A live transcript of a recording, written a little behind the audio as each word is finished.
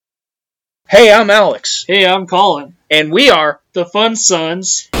Hey, I'm Alex. Hey, I'm Colin. And we are the Fun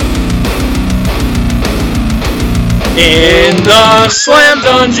Sons in the Slam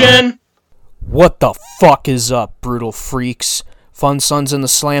Dungeon. What the fuck is up, brutal freaks? Fun Sons in the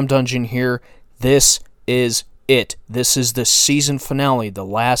Slam Dungeon here. This is it. This is the season finale, the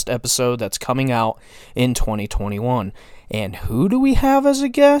last episode that's coming out in 2021. And who do we have as a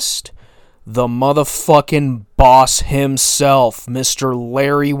guest? The motherfucking boss himself, Mr.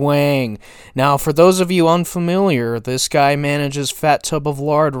 Larry Wang. Now, for those of you unfamiliar, this guy manages Fat Tub of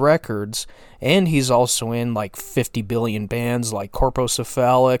Lard Records, and he's also in like 50 billion bands like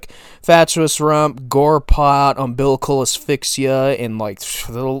Corpocephalic, Fatuous Rump, Gorepot, Umbilical Asphyxia, and like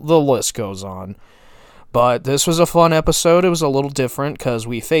the list goes on. But this was a fun episode. It was a little different because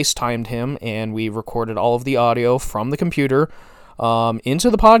we FaceTimed him and we recorded all of the audio from the computer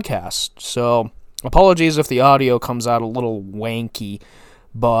into the podcast. So apologies if the audio comes out a little wanky.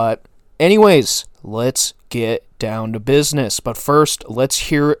 But anyways, let's get down to business. But first, let's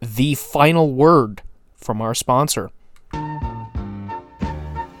hear the final word from our sponsor.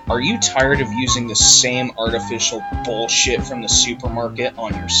 Are you tired of using the same artificial bullshit from the supermarket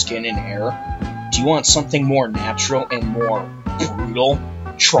on your skin and hair? Do you want something more natural and more brutal?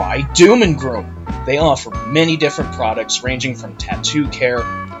 Try Doom & Groom. They offer many different products ranging from tattoo care,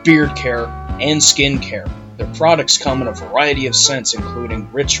 beard care, and skin care. Their products come in a variety of scents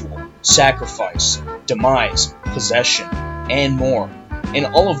including ritual, sacrifice, demise, possession, and more. And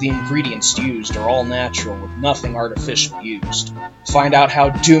all of the ingredients used are all natural with nothing artificial used. Find out how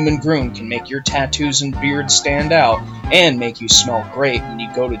Doom & Groom can make your tattoos and beards stand out and make you smell great when you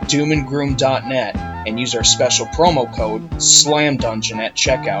go to doomandgroom.net and use our special promo code SLAMDUNGEON at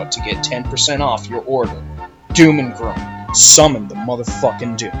checkout to get 10% off your order. Doom & Groom. Summon the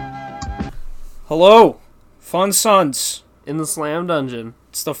motherfucking Doom. Hello, Fun Sons. in the Slam Dungeon.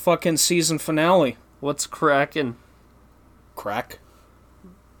 It's the fucking season finale. What's cracking? Crack?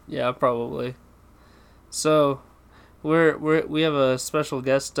 Yeah, probably. So, we have a special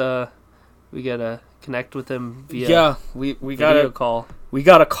guest. We gotta connect with him via we video call. We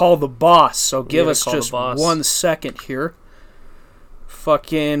gotta call the boss. So give us just 1 second here.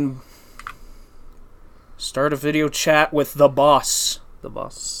 Fucking start a video chat with the boss. The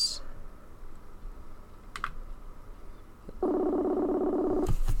boss.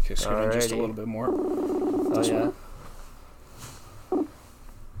 Okay, so we need just a little bit more. Oh yeah.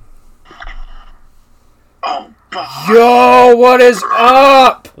 Yo, what is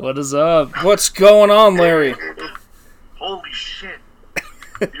up? What is up? What's going on, Larry? Holy shit.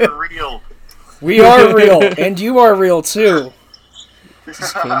 You're real. We are real, and you are real too.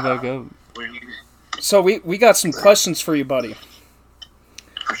 Just came back up. So we got some questions for you, buddy.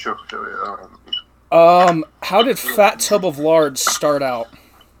 For sure. How did Fat Tub of Lard start out?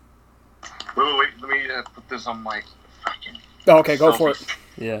 Wait. Let me put this on my fucking... Oh, okay, go for it.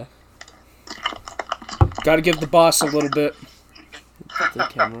 Yeah. Got to give the boss a little bit. Put the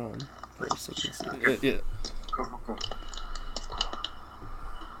camera on first so you can see. Yeah. Go.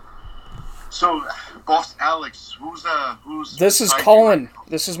 So, Boss Alex, who's... This is Colin.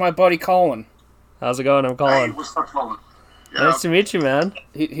 This is my buddy Colin. How's it going? I'm Hey, Colin. what's up, Colin? Yeah, Nice to meet you, man.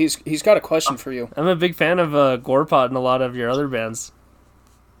 He's got a question for you. I'm a big fan of Gorepot and a lot of your other bands.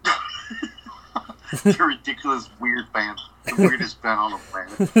 You're a ridiculous, weird band. The weirdest band on the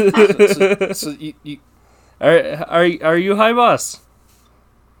planet. So you Are you high, boss?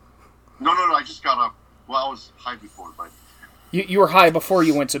 No, I just got up. Well, I was high before, but... you were high before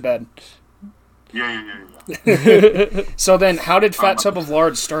you went to bed. Yeah. So then, how did Fat Tub of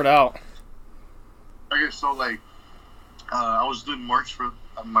Lard start out? Okay, so, I was doing merch for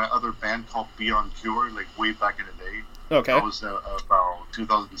my other band called Beyond Cure, way back in the day. Okay. That was about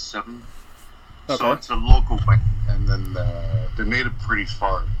 2007. Okay. So it's a local band, and then they made it pretty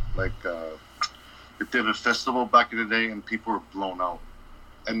far. They did a festival back in the day, and people were blown out.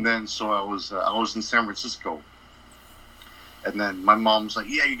 And then, so I was in San Francisco, and then my mom was like,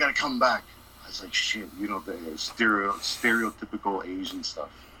 "Yeah, you gotta come back." I was like, "Shit, the stereotypical Asian stuff."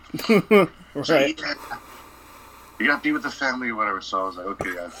 Right. So, yeah, you gotta be with the family or whatever. So I was like,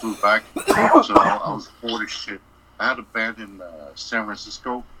 okay, I flew back. So I was bored as shit. I had a band in San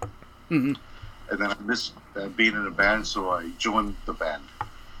Francisco, Mm-hmm. and then I missed being in a band, so I joined the band.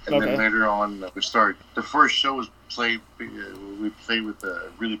 And then Okay. later on, we started. The first show was played. We played with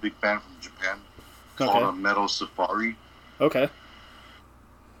a really big band from Japan called Okay. Metal Safari. Okay.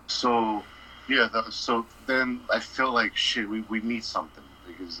 So yeah, so then I felt like shit. We need something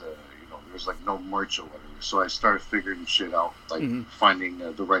because there's no merch or whatever. So I started figuring shit out, finding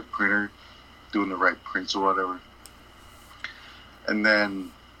the right printer, doing the right prints or whatever. And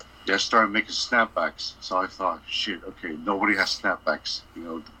then I started making snapbacks. So I thought, shit, okay, nobody has snapbacks.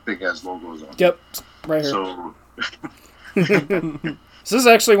 The big ass logos on. Yep, right here. So this is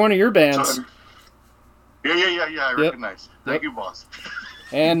actually one of your bands. So, yeah. I recognize. Thank you, boss.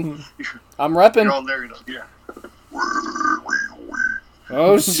 And I'm repping. You're all there, yeah.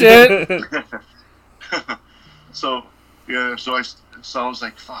 Oh shit! So I was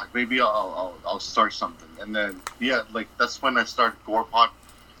like, fuck, maybe I'll start something, and then that's when I started Gorepot,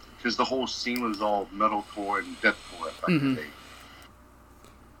 because the whole scene was all metalcore and deathcore back in the day.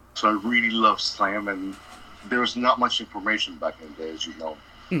 So I really loved slam, and there was not much information back in the day, as you know.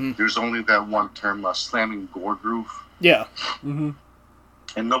 There's only that one term, slamming gore groove. Yeah.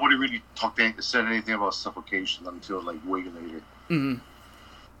 And nobody really said anything about suffocation until like way later.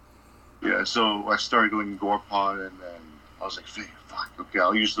 Yeah, so I started doing Gorepot, and then I was like, fuck, okay,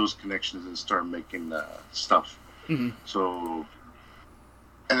 I'll use those connections and start making stuff. So,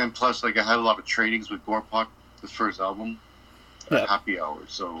 and then plus, like, I had a lot of tradings with Gorepot, the first album, Happy Hour.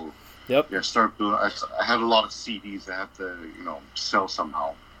 So, yeah, start building. I had a lot of CDs that I had to, sell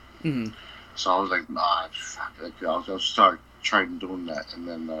somehow. So I was like, nah, fuck, I'll start trying doing that. And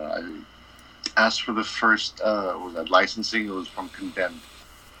then I asked for the first licensing. It was from Condemned.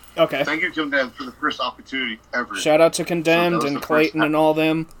 Okay. Thank you, Condemned, for the first opportunity ever. Shout out to Condemned and Clayton and all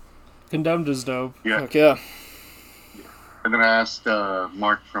them. Condemned is dope. Yeah. Fuck yeah. And then I asked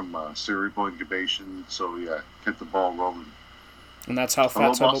Mark from Cerebral Incubation, so get the ball rolling. And that's how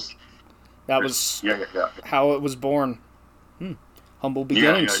Fats Humble. That was how it was born. Humble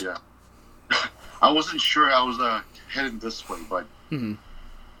beginnings. Yeah. I wasn't sure I was heading this way, but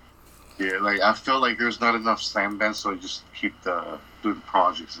yeah, like I felt like there's not enough slam bands, so I just keep doing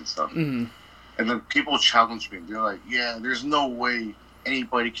projects and stuff. And then people challenge me. They're like, "Yeah, there's no way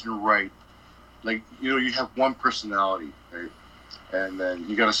anybody can write. Like, you have one personality, right? And then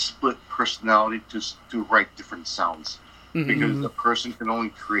you got to split personality to write different sounds because a person can only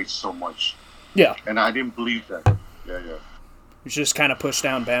create so much." Yeah. And I didn't believe that. Yeah. You just kind of push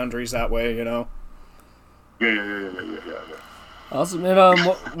down boundaries that way, Yeah. Awesome. And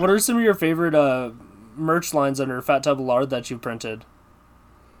what are some of your favorite merch lines under Fat Tub of Lard that you've printed?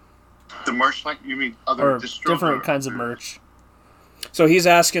 The merch line? You mean other different kinds of merch? So he's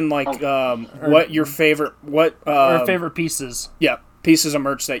asking what your favorite or favorite pieces? Yeah, pieces of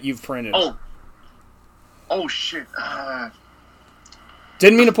merch that you've printed. Oh shit!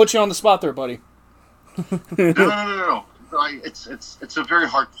 Didn't mean to put you on the spot there, buddy. No. It's a very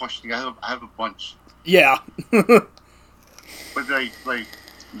hard question. I have a bunch. Yeah. But like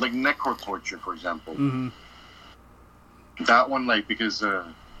Necro Torture, for example. That one, because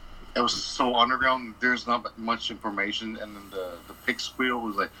it was so underground, there's not much information, and then the pig squeal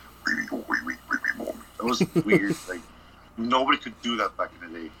was like, it was weird. Like nobody could do that back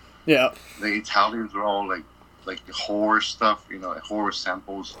in the day. Yeah. The Italians were all like horror stuff, horror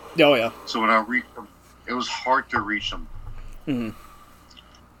samples. Oh yeah. So when I reached them, it was hard to reach them.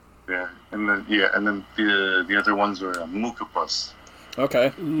 Yeah, and then the other ones were Mucopus.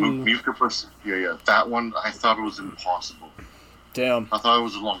 Okay. Mucopus. Yeah. That one I thought it was impossible. Damn. I thought it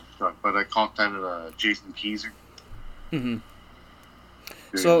was a long shot, but I contacted Jason Keyser. Yeah.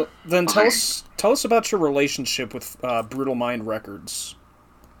 So then tell us about your relationship with Brutal Mind Records.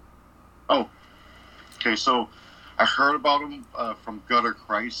 Oh, okay. So I heard about him from Gutter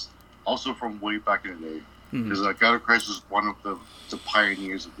Christ, also from way back in the day. Because Gutter Christ was one of the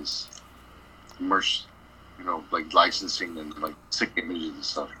pioneers of this merch, like licensing and like sick images and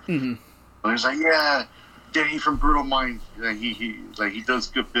stuff. And he's like, yeah, Danny from Brutal Mind, he does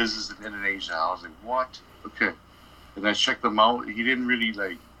good business in Indonesia. I was like, what? Okay. And I checked him out. He didn't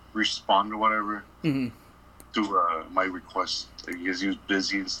really respond or whatever to my request because he was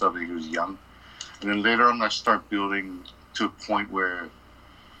busy and stuff. And he was young. And then later on, I start building to a point where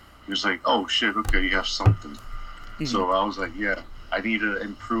he was like, oh shit, okay, you have something. So I was like, yeah, I need to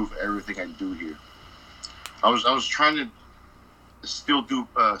improve everything I do here. I was trying to still do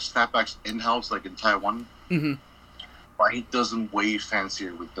snapbacks in-house, like in Taiwan. But he does them way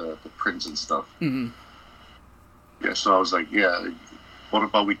fancier with the prints and stuff. Yeah, so I was like, yeah, what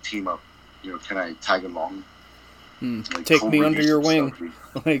about we team up? Can I tag along? Take me under your wing.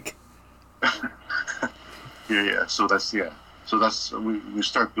 Yeah. So that's we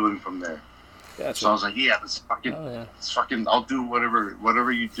start building from there. Gotcha. So I was like, yeah, it's fucking. I'll do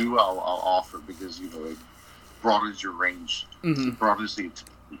whatever you do. I'll offer because it broadens your range. It broadens the.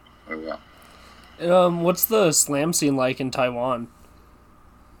 Oh yeah. And, what's the slam scene like in Taiwan?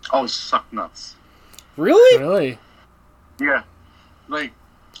 Oh, suck nuts. Really? Really? Yeah,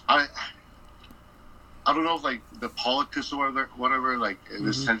 I I don't know if like the politics or whatever like it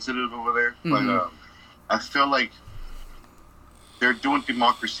is sensitive over there, but I feel like they're doing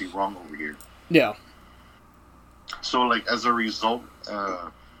democracy wrong over here. Yeah. So like as a result,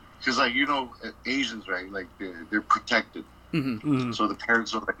 because like Asians, right? Like they're protected. So the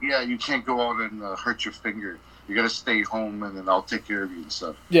parents are like, yeah, you can't go out and hurt your finger. You gotta stay home, and then I'll take care of you and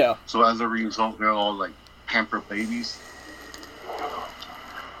stuff. Yeah. So as a result, they're all like pampered babies.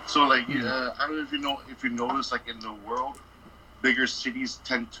 So like, I don't know if you notice, like in the world, bigger cities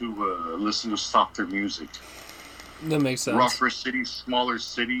tend to listen to softer music. That makes sense. Rougher cities, smaller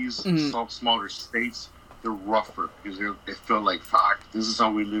cities, smaller states, they're rougher because they feel like, fuck, this is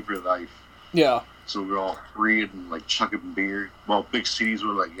how we live your life. Yeah. So we're all free and like chugging beer. While big cities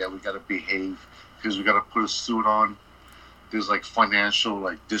were like, yeah, we gotta behave because we gotta put a suit on. There's like financial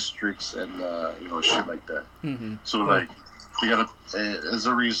like districts and shit like that. So like we gotta, as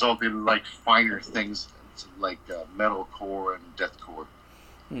a result, they like finer things like metalcore and deathcore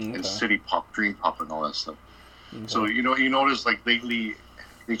and city pop, dream pop, and all that stuff. So you notice like lately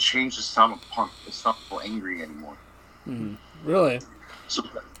they changed the sound of punk. It's not so angry anymore. Really? So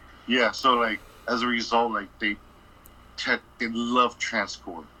yeah, so like as a result, like they love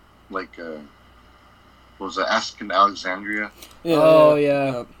transcore, like what was it, Askin Alexandria? Yeah. Oh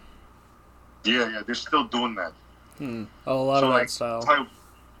yeah. Yeah, they're still doing that. Oh, a lot of that style.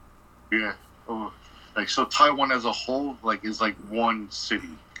 So Taiwan as a whole, like, is like one city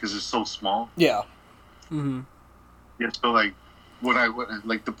because it's so small. Yeah. Yeah. So like when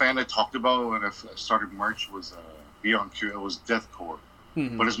like the band I talked about when I started merch was Beyond Cure. It was deathcore,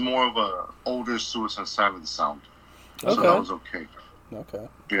 but it's more of a older Suicide Silence sound. So that was okay. Okay.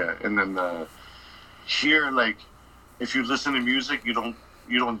 Yeah, and then here, like, if you listen to music, you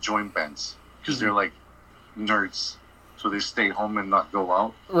don't join bands because they're like nerds, so they stay home and not go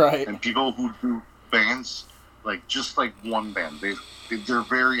out. Right. And people who do bands, like just like one band, they're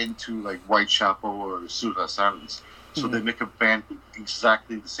very into like Whitechapel or Suicide Silence, so they make a band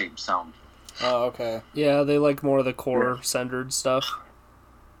exactly the same sound. Oh, okay. Yeah, they like more of the core-centered stuff.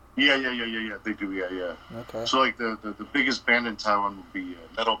 Yeah. They do. Yeah. Okay. So like the biggest band in Taiwan would be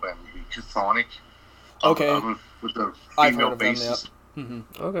metal band would be Chthonic. Okay. With the I've female heard of them, bassist.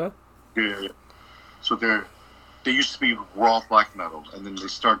 Okay. Yeah. So they used to be raw black metal, and then they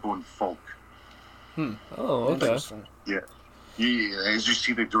start going folk. Oh, okay. Interesting. Yeah. As you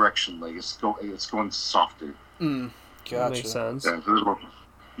see the direction, like it's going softer. Gotcha. That makes sense.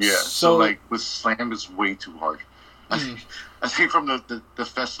 Yeah. So like with slam, it's way too hard. I think from the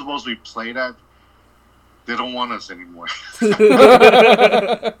festivals we played at, they don't want us anymore.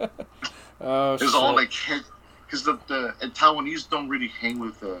 Oh, it's all like because the Taiwanese don't really hang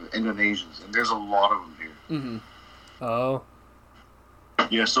with Indonesians, and there's a lot of them here. Oh.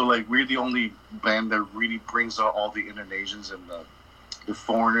 Yeah, so like we're the only band that really brings out all the Indonesians and the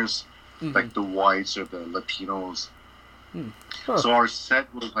foreigners, like the whites or the Latinos. So our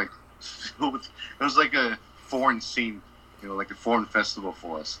set was like filled with, it was like a foreign scene, like a foreign festival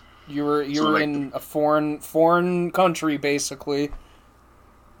for us. You were like in a foreign country, basically.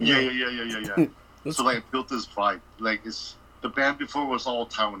 Yeah. So like I built this vibe. Like the band before was all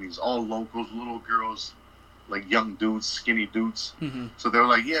Taiwanese, all locals, little girls, like young dudes, skinny dudes. So they were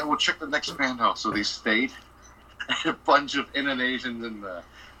like, yeah, we'll check the next band out. So they stayed. A bunch of Indonesians and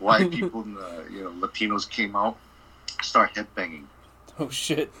white people and Latinos came out, start headbanging. Oh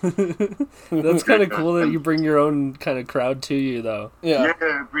shit. That's kind of cool that you bring your own kind of crowd to you, though. Yeah.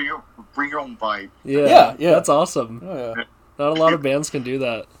 Yeah, bring your own vibe. Yeah. That's awesome. Oh, yeah. Not a lot of bands can do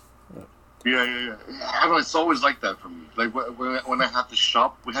that. Yeah. I don't know, it's always like that for me. Like when I had to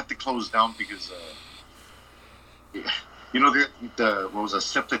shop, we had to close down because, the what was a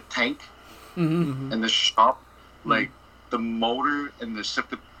septic tank in the shop, like the motor in the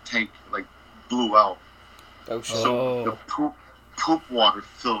septic tank like blew out. Oh shit. So the poop water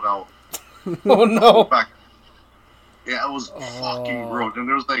filled out. Oh no. Yeah, it was fucking gross. And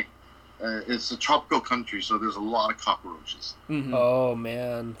there was like, it's a tropical country, so there's a lot of cockroaches. Oh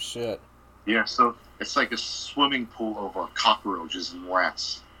man, shit. Yeah, so it's like a swimming pool of cockroaches and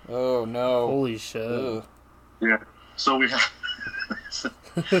rats. Oh no. Holy shit. Ugh. Yeah. So we had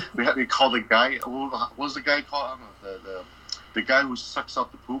we called the guy. What was the guy called? I don't know, the guy who sucks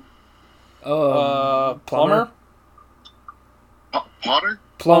out the poop. Plumber? Potter?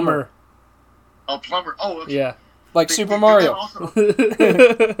 Plumber. Oh, plumber. Oh, okay. Yeah. Like Super Mario.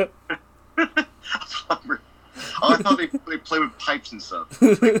 Plumber. Oh, I thought they play with pipes and stuff.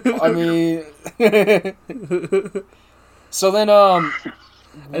 I mean, so then,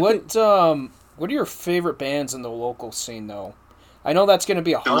 what are your favorite bands in the local scene, though? I know that's going to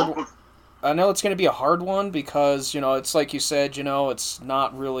be a hard one. I know it's going to be a hard one because, it's like you said, it's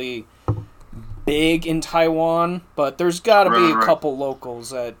not really big in Taiwan, but there's got to be a couple locals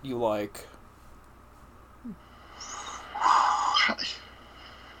that you like.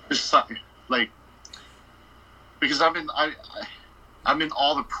 It's like, because I'm in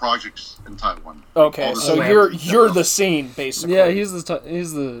all the projects in Taiwan. Okay, so you're the scene basically. Yeah, he's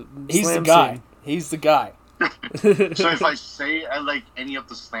the guy. Scene. He's the guy. So if I say I like any of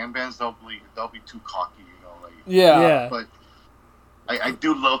the slam bands, they'll be too cocky, like. Yeah. But I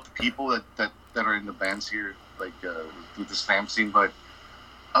do love the people that are in the bands here, like with the slam scene. But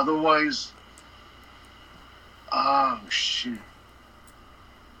otherwise, oh shit.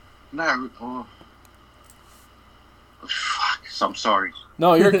 Oh fuck. So I'm sorry.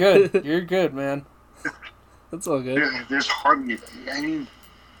 No, you're good. You're good, man. That's all good. There's hardly. I mean.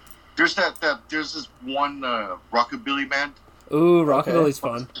 There's there's this one rockabilly band. Ooh, rockabilly's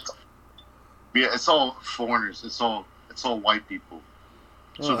fun. Yeah, it's all foreigners. It's all white people.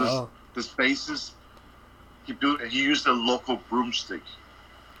 So this bassist, he used a local broomstick,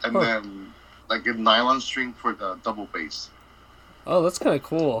 and then like a nylon string for the double bass. Oh, that's kind of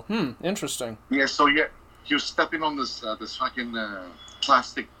cool. Interesting. Yeah, so he was stepping on this fucking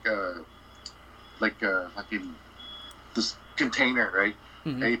plastic fucking this container, right?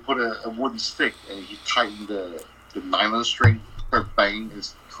 Mm-hmm. And he put a wooden stick and he tightened the nylon string, start banging,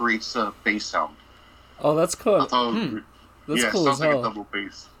 it creates a bass sound. Oh, that's cool. That's cool it sounds as hell. like a double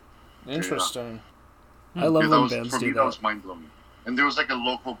bass. Interesting. Yeah. I love when bands do that. That was mind blowing. And there was like a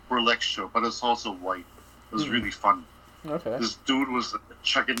local burlesque show, but it's also white. It was really fun. Okay. This dude was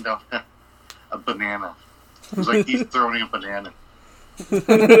chucking down a banana. It was like he's throwing a banana.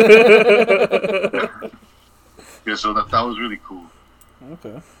 Yeah, so that was really cool.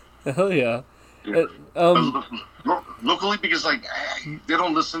 Okay. Hell yeah. Locally, because like they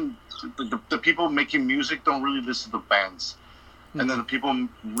don't listen. The people making music don't really listen to bands, and then the people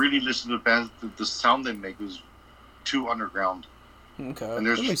really listen to bands. The sound they make is too underground. Okay. And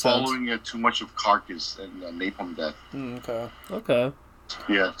there's following too much of Carcass and Napalm Death. Okay.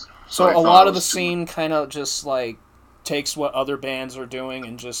 Yeah. So a lot of the scene kind of just like takes what other bands are doing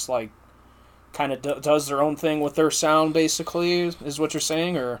and just like kind of does their own thing with their sound, basically, is what you're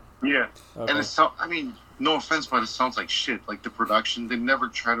saying, or? Yeah. Okay. And I mean, no offense, but it sounds like shit. Like the production, they never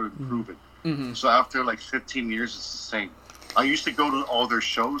try to improve it. Mm-hmm. So after like 15 years, it's the same. I used to go to all their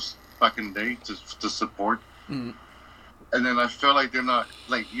shows back in the day to support. Mm-hmm. And then I felt like they're not,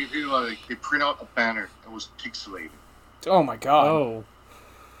 like, like they print out a banner that was pixelated. Oh my god. Oh.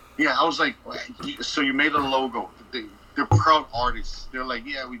 Yeah, I was like, so you made a logo. They're proud artists. They're like,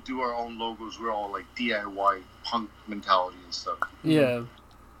 yeah, we do our own logos. We're all like DIY punk mentality and stuff. Yeah.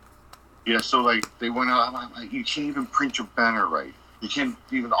 Yeah, so like they went out. I'm like, you can't even print your banner right. You can't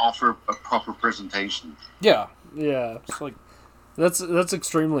even offer a proper presentation. Yeah. Yeah. It's like that's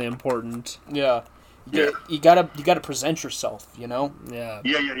extremely important. Yeah. You gotta present yourself. Yeah.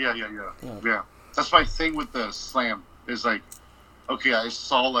 Yeah. That's my thing with the slam. Is like, okay, I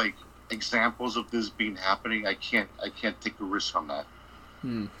saw like examples of this being happening. I can't take a risk on that.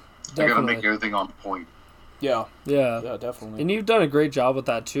 I gotta make everything on point. Yeah, definitely. And you've done a great job with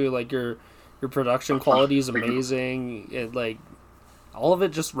that too. Like your production quality is amazing. It like all of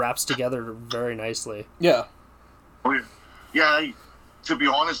it just wraps together very nicely. Yeah. Oh yeah. Yeah. To be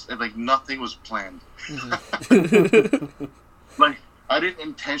honest, like nothing was planned. Mm-hmm. Like I didn't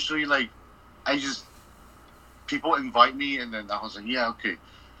intentionally people invite me, and then I was like, yeah, okay.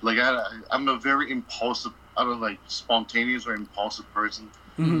 Like I'm a very impulsive, I don't like spontaneous or impulsive person.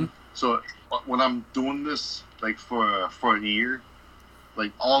 Mm-hmm. So when I'm doing this like for a year,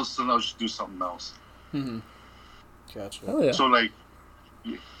 like all of a sudden I'll just do something else. Mm-hmm. Gotcha. Oh yeah.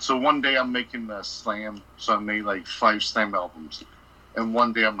 So one day I'm making a slam, so I made like 5 slam albums, and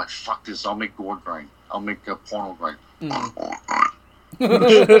one day I'm like, fuck this, I'll make gore grind. I'll make a porno grind. Mm-hmm.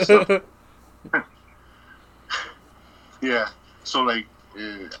 Yeah. So like,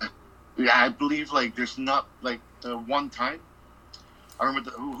 I believe like there's not like one time. I remember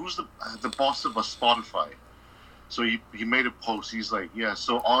who's the boss of a Spotify. So he made a post. He's like, yeah.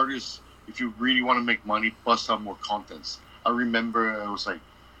 So artists, if you really want to make money, bust out more contents. I remember it was like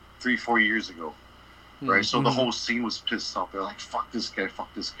 3-4 years ago, right? Mm-hmm. So the whole scene was pissed off. They're like, fuck this guy.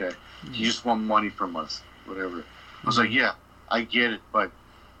 Mm-hmm. He just want money from us, whatever. I was like, yeah, I get it, but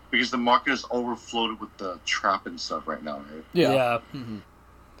because the market is overflowed with the trap and stuff right now, right? Yeah. Mm-hmm.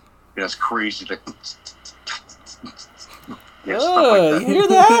 Yeah, it's crazy. Like, yeah, like you hear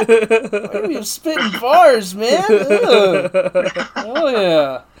that? You're spitting bars, man. Oh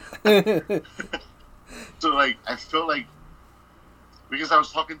yeah. So like, I feel like because I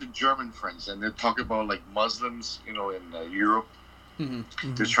was talking to German friends, and they're talking about like Muslims, in Europe.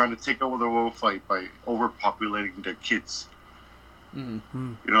 Mm-hmm. They're trying to take over the world fight by overpopulating their kids.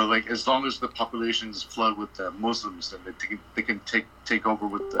 Mm-hmm. Like as long as the population is flooded with Muslims, then they can take over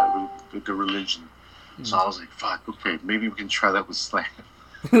with the religion. Mm-hmm. So I was like, fuck, okay, maybe we can try that with slam.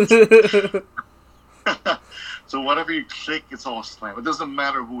 So whatever you click, it's all slam. It doesn't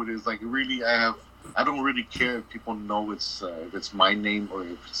matter who it is. Like really, I don't really care if people know if it's my name or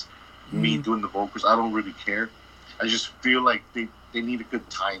if it's me doing the vocals. I don't really care. I just feel like they need a good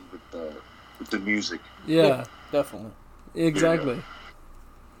time with the music. Yeah, definitely. Exactly.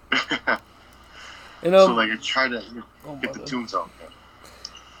 Yeah. So like I try to get the tunes out. Yeah.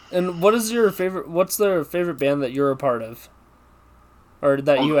 And what's the favorite band that you're a part of? Or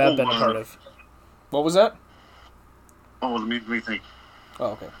that you have been a part of? What was that? Oh, let me think.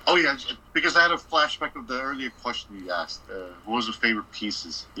 Oh, okay. Oh, yeah, because I had a flashback of the earlier question you asked. What was the favorite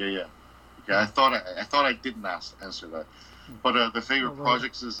pieces? Yeah. Okay, I thought I didn't answer that. But the favorite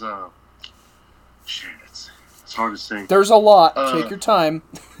projects is shit. It's hard to say. There's a lot. Take your time.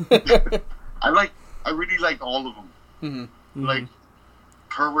 I really like all of them. Mm-hmm. Like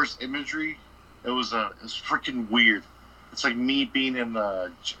Perverse Imagery. It was freaking weird. It's like me being in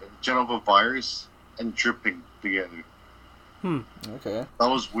genital virus and dripping together. Okay. That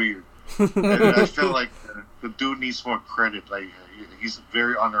was weird. And I feel like the dude needs more credit. Like he's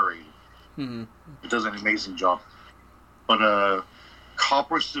very underrated. Mm-hmm. He does an amazing job. But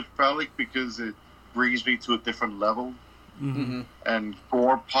Copper Cephalic, because it brings me to a different level. Mm-hmm. And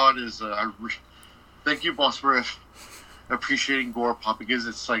Gore Pod is thank you, boss, for appreciating Gore Pod, because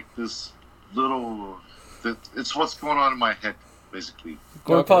it's like this little. It's what's going on in my head, basically.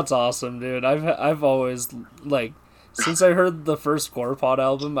 Gore Pod's awesome, dude. I've always since I heard the first Gore Pod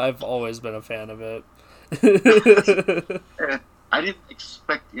album, I've always been a fan of it. I didn't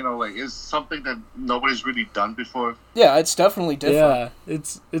expect, it's something that nobody's really done before. Yeah, it's definitely different. Yeah,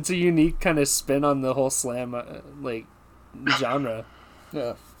 it's a unique kind of spin on the whole slam genre.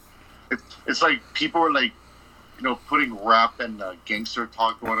 Yeah, it's like people are like, putting rap and gangster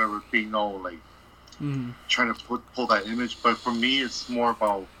talk or whatever, being all like trying to pull that image. But for me, it's more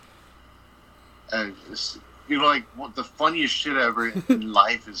about, what the funniest shit ever in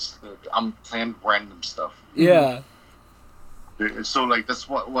life is I'm playing random stuff. Yeah. So like that's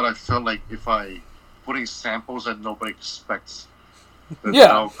what I felt like if I putting samples that nobody expects,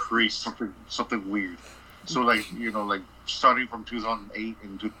 that'll create something weird. So like starting from 2008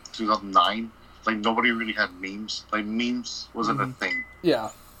 into 2009, like nobody really had memes. Like memes wasn't a thing.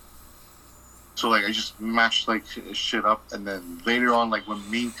 Yeah. So like I just mashed like shit up, and then later on, like when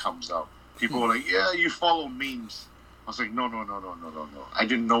meme comes out, people were like, "Yeah, you follow memes." I was like, "No. I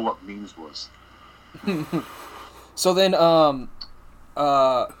didn't know what memes was." So then,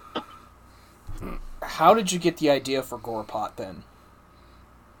 how did you get the idea for Gore Pot then?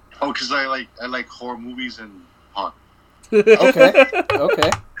 Oh, because I like horror movies and pot.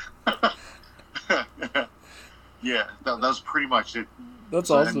 Okay. Yeah, that was pretty much it. That's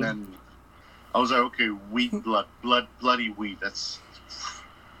awesome. And then I was like, okay, wheat bloody wheat. That's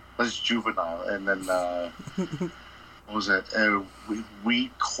juvenile. And then what was that?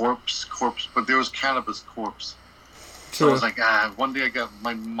 Wheat corpse. But there was cannabis corpse. So I was like, one day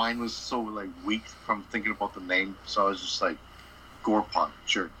my mind was so like weak from thinking about the name, so I was just like, Gore Pot,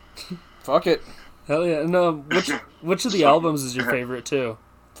 sure. Fuck it. Hell yeah! No, which of the albums is your favorite too?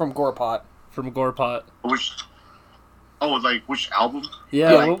 From Gore Pot. From Gore Pot. Which album?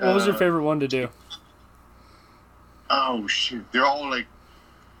 Yeah. What was your favorite one to do? Oh shit! They're all like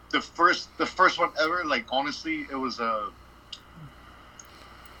the first one ever. Like honestly, it was I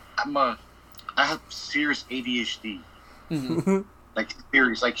have serious ADHD. Mm-hmm. Like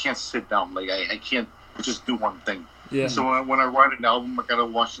serious, I can't sit down. Like I can't just do one thing. Yeah. So when I write an album, I gotta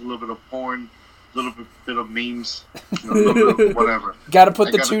watch a little bit of porn, a little bit of memes, a little bit of whatever. Gotta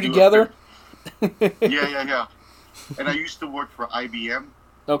put the two together. Yeah. And I used to work for IBM.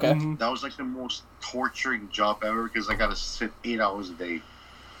 Okay. Mm-hmm. That was like the most torturing job ever because I gotta sit 8 hours a day.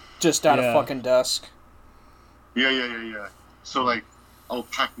 Just at a fucking desk. Yeah. So like, I'll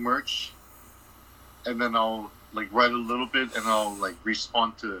pack merch, and then I'll like write a little bit, and I'll like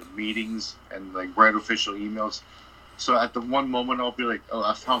respond to meetings and like write official emails. So at the one moment I'll be like, oh,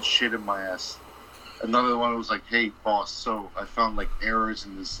 I found shit in my ass. Another one was like, hey boss, so I found like errors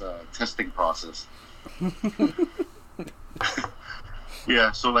in this testing process.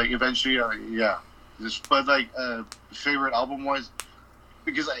 Yeah, so like eventually, but like favorite album wise,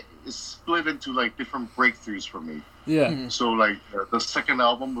 because it's split into like different breakthroughs for me. Yeah. Mm-hmm. So like the second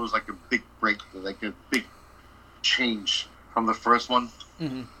album was like a big break, like a big change from the first one.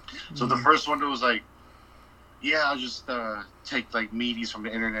 Mm-hmm. So the first one, it was like, yeah, I'll just take like MIDIs from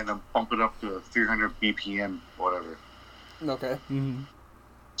the internet and bump it up to 300 BPM or whatever. Okay. Mm-hmm.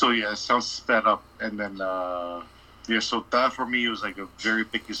 So yeah, it sounds sped up, and then so that for me was like a very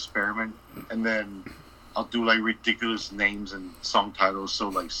big experiment. And then I'll do like ridiculous names and song titles, so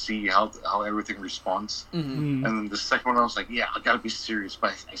like see how everything responds. Mm-hmm. And then the second one, I was like, yeah, I gotta be serious,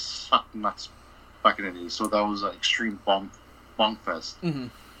 but I sucked nuts back in the day. So that was an extreme bonk fest. Mm-hmm.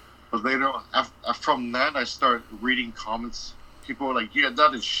 But later, from that, I started reading comments. People were like, yeah,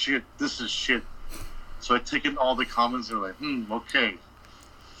 that is shit. This is shit. So I take in all the comments and like, okay.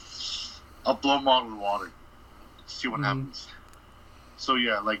 I'll blow them out of the water. See what happens. So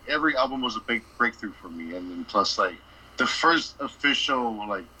yeah, like every album was a big breakthrough for me. And then plus like the first official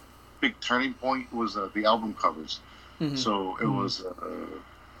like big turning point was the album covers. Mm-hmm. So it was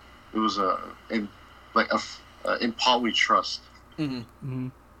in Pot We Trust. Mm-hmm. Mm-hmm.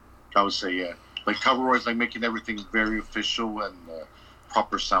 I would say, yeah. Like cover was like making everything very official and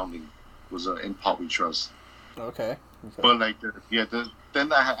proper sounding was In Pot We Trust. Okay. But like,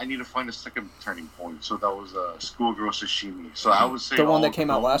 then I need to find a second turning point. So that was Schoolgirl Sashimi. So I would say the one that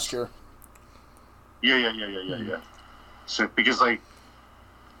came out last year. Yeah. So because like,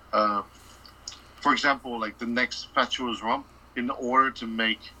 for example, like the next Fatuous Rump, in order to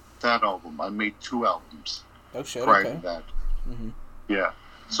make that album, I made 2 albums. Oh shit! Prior Okay. to that. Mm-hmm. Yeah.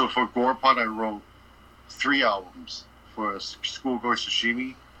 So for Gorepot, I wrote 3 albums for Schoolgirl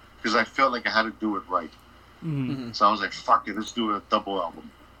Sashimi because I felt like I had to do it right. Mm-hmm. So I was like, "Fuck it, let's do a double album."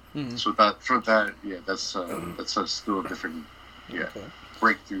 Mm-hmm. So that's still a different Okay.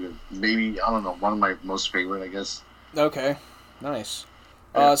 breakthrough. Maybe I don't know, one of my most favorite, I guess. Okay. Nice.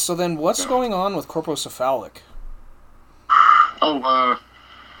 Yeah. So then, what's going on with Corpocephalic? Oh,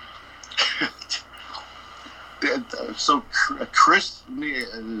 so Chris,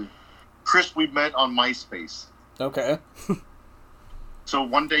 we met on MySpace. Okay. So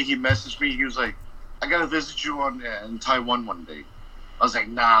one day he messaged me. He was like, "I gotta visit you in Taiwan one day." I was like,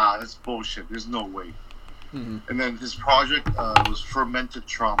 "Nah, that's bullshit. There's no way." Mm-hmm. And then his project was Fermented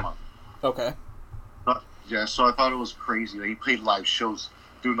Trauma. Okay. Yeah, so I thought it was crazy. Like, he played live shows,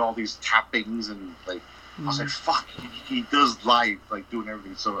 doing all these tappings and like. I was like, "Fuck!" He does live, like doing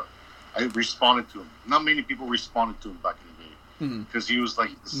everything. So I responded to him. Not many people responded to him back in the day because he was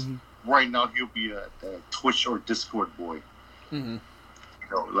like, right now he'll be a Twitch or Discord boy. Mm-hmm. You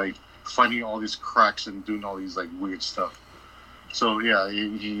know, like finding all these cracks and doing all these like weird stuff. So yeah,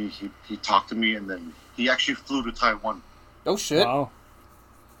 he talked to me, and then he actually flew to Taiwan. Oh shit! Wow.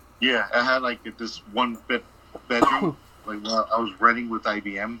 Yeah, I had like this one bedroom, like I was renting with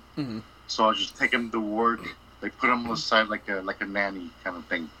IBM. Mm-hmm. So I was just take him to work, like put him on the side like a nanny kind of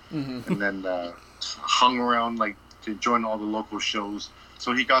thing, Mm-hmm. and then hung around like to join all the local shows.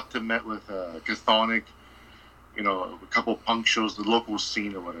 So he got to meet with Chthonic, you know, a couple punk shows, the local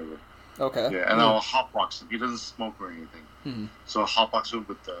scene or whatever. Okay. Yeah, and I'll hotbox him. He doesn't smoke or anything, Mm-hmm. so I'll hotbox him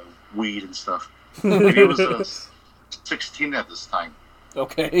with weed and stuff. And he was 16 at this time.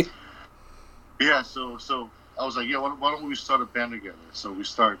 Okay. Yeah, so I was like, yeah, why don't we start a band together? So we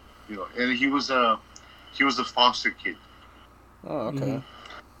start. You know, and he was a foster kid. Oh, okay.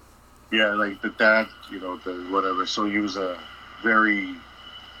 Mm-hmm. Yeah, like the dad, you know, the whatever. So he was a very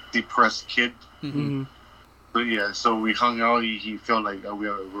depressed kid. Mm-hmm. But yeah, so we hung out. He felt like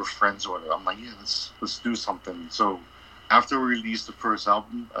we're friends or whatever. I'm like, yeah, let's do something. So after we released the first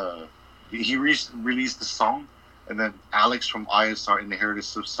album, he released the song, and then Alex from ISR,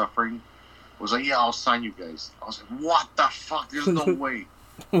 Inheritance of Suffering, was like, yeah, I'll sign you guys. I was like, what the fuck? There's no way.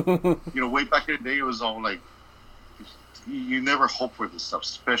 You know, way back in the day, it was all like, you never hope for this stuff,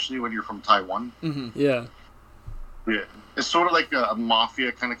 especially when you're from Taiwan. Mm-hmm. Yeah. Yeah, it's sort of like a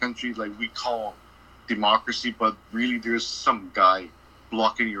mafia kind of country. Like we call democracy, but really there's some guy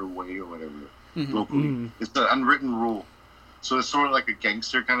blocking your way or whatever locally. Mm-hmm. It's an unwritten rule. So it's sort of like a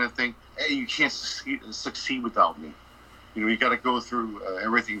gangster kind of thing. Hey, you can't succeed without me. You know, you got to go through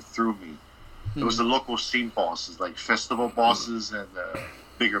everything through me. It was the local scene bosses, like festival bosses and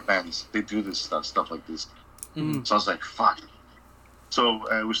bigger bands. They do this stuff like this. Mm-hmm. So I was like, fuck.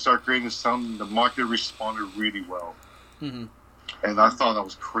 So we started creating the sound. The market responded really well. Mm-hmm. And I thought that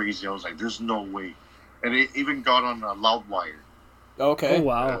was crazy. I was like, there's no way. And it even got on Loudwire. Okay. Oh,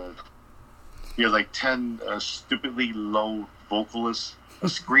 wow. Yeah, like 10 stupidly low vocalists.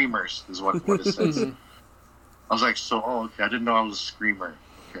 Screamers is what it says. Mm-hmm. I was like, okay. I didn't know I was a screamer.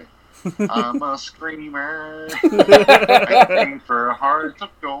 Okay. I'm a screamer. I aim for a heart to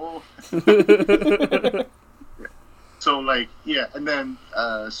go. So, like, yeah. And then,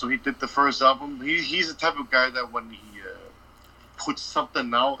 so he did the first album. He's the type of guy that when put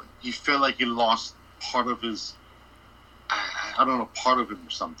something out, he felt like he lost part of his, I don't know, part of him or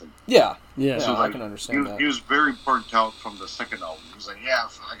something. Yeah. So I can understand he that. He was very burnt out from the second album. He was like, yeah,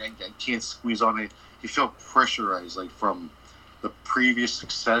 I can't squeeze on it. He felt pressurized, like, from the previous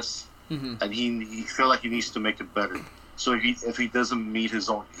success, and he felt like he needs to make it better. So if he doesn't meet his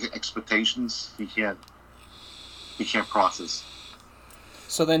own expectations, he can't process.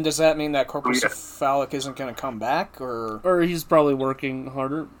 So then, does that mean that Corpocephalic isn't going to come back, or he's probably working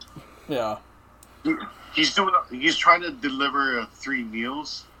harder? Yeah. He's trying to deliver 3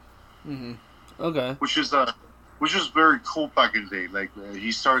 meals. Okay. Which is very cool back in the day. Like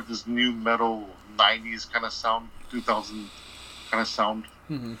he started this new metal 90s kind of sound, 2000 kind of sound,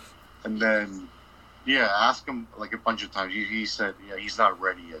 and then I asked him like a bunch of times. He said he's not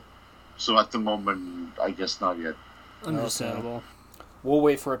ready yet. So at the moment, I guess not yet. Understandable. Okay. We'll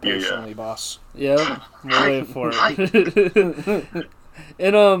wait for it patiently, boss. Yeah, we'll wait for it.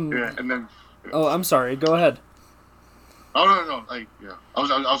 And then. Oh, I'm sorry. Go ahead. Oh no! Like I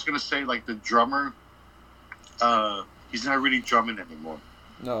was gonna say like the drummer. He's not really drumming anymore.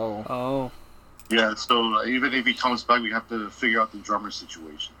 No. Oh. Yeah. So even if he comes back, we have to figure out the drummer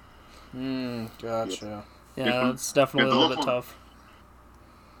situation. Gotcha. Yeah, it's definitely a little bit tough.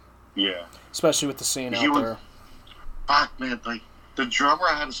 Yeah. Especially with the scene out there. Fuck, man! Like the drummer,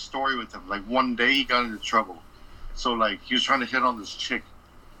 I had a story with him. Like one day he got into trouble. So like he was trying to hit on this chick.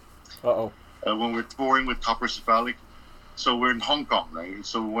 When we're touring with Corpocephalic, so we're in Hong Kong, right?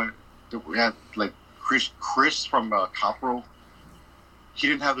 So we had like Chris from Copro. He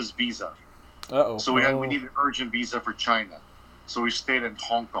didn't have his visa. So we need an urgent visa for China. So we stayed in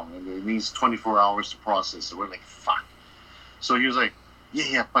Hong Kong, and it needs 24 hours to process. So we're like, fuck. So he was like,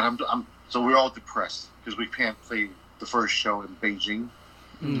 yeah, but I'm. So we're all depressed because we can't play the first show in Beijing.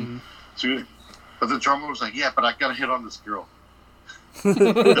 But the drummer was like, yeah, but I gotta hit on this girl.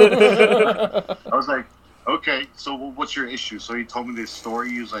 I was like, okay, so what's your issue? So he told me this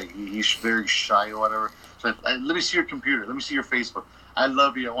story. He was like, he's very shy or whatever. So let me see your computer. Let me see your Facebook. I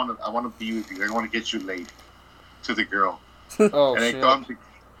love you. I want to be with you. I want to get you laid. To the girl. And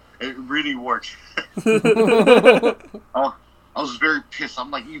it really worked. I was very pissed.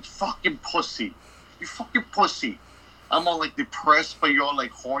 I'm like, you fucking pussy. You fucking pussy. I'm all like depressed, but you're all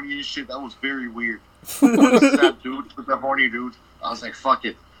like horny and shit. That was very weird. I'm a sad dude with the horny dude. I was like, fuck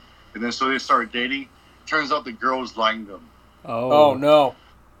it. And then so they started dating. Turns out the girl was lying to him. Oh no.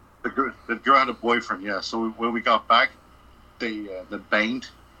 The girl had a boyfriend, yeah. So when we got back, they banged,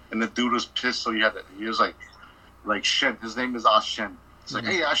 and the dude was pissed. So he was like Shen. His name is Shen. It's like,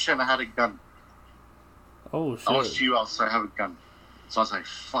 hey Shen, I had a gun. Oh shit. I want to see you outside. I have a gun. So I was like,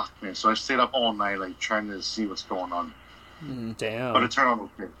 fuck, man. So I stayed up all night, like trying to see what's going on. Damn. But it turned out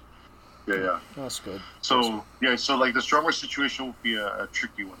okay. Yeah. That's good. So so like this drummer situation would be a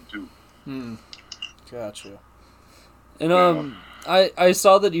tricky one too. Gotcha. And I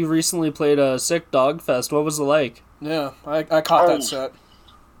saw that you recently played a Sick Dog Fest. What was it like? Yeah, I caught that set.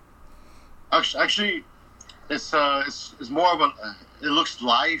 Actually, it's more of a. It looks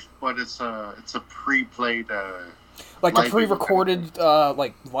live, but it's a pre-played. Like a pre-recorded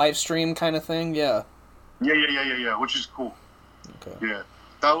like live stream kind of thing. Yeah. Yeah. Which is cool. Okay. Yeah,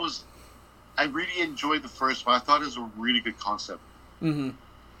 that was. I really enjoyed the first one. I thought it was a really good concept.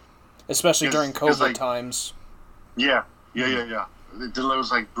 Especially during COVID times. Yeah. There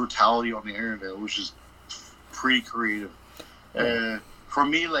was like brutality on the internet, which is pretty creative. For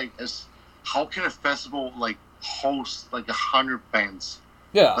me, like, how can a festival like host like 100 bands?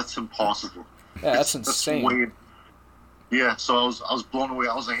 Yeah, that's impossible. Yeah, that's insane. Yeah, so I was blown away.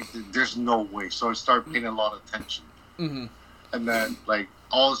 I was like, "There's no way." So I started paying a lot of attention. And then, like,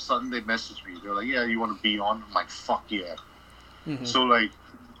 all of a sudden, they messaged me. They're like, "Yeah, you want to be on?" I'm like, "Fuck yeah!" So like,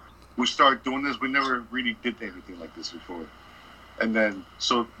 we started doing this. We never really did anything like this before. And then,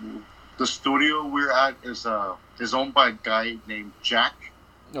 so the studio we're at is owned by a guy named Jack.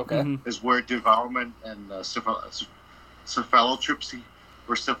 Okay. Is where development and cephalotrypsy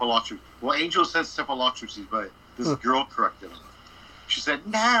or cephalotrypsy. Well, Angel says cephalotrypsy, but this girl corrected him. She said,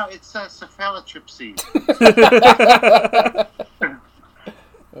 "No, it's a cephalotrypsy."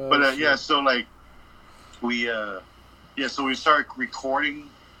 But yeah, so like so we started recording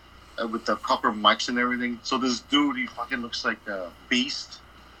with the proper mics and everything. So this dude, he fucking looks like a Beast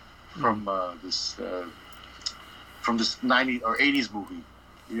from this 90s or 80s movie.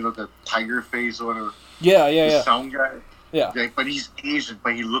 You know, the tiger face or whatever. Yeah. Sound guy. Yeah. But he's Asian,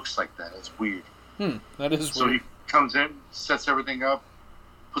 but he looks like that. It's weird. That is weird. So he comes in, sets everything up,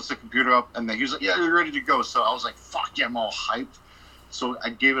 puts the computer up, and then he was like, "Yeah, you're ready to go." So I was like, "Fuck yeah, I'm all hyped." So I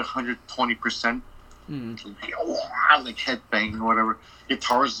gave it 120%, like headbang or whatever.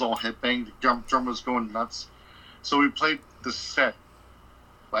 Guitars is all headbang. The drummer's going nuts. So we played the set.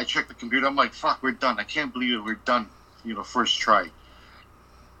 I checked the computer. I'm like, fuck, we're done. I can't believe it. We're done. First try.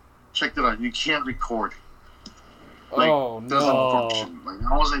 Checked it out. You can't record. Like, doesn't function. Like,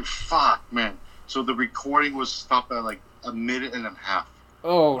 I was like, fuck, man. So the recording was stopped at like a minute and a half.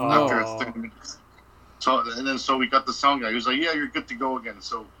 Oh, no. After 30 minutes. So we got the sound guy. He was like, yeah, you're good to go again.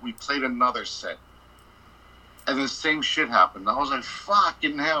 So we played another set. And the same shit happened. I was like,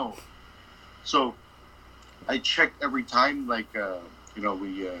 fucking hell. So I checked every time, like,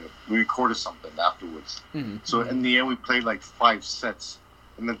 we recorded something afterwards. Mm-hmm. So in the end, we played like 5 sets.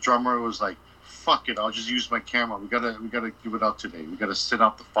 And the drummer was like, fuck it, I'll just use my camera. We gotta give it out today. We gotta set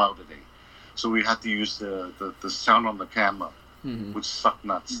out the file today. So we had to use the sound on the camera, which sucked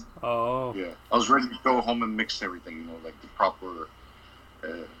nuts. Oh. Yeah. I was ready to go home and mix everything, like the proper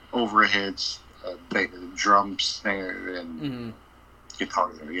overheads, drum, snare, and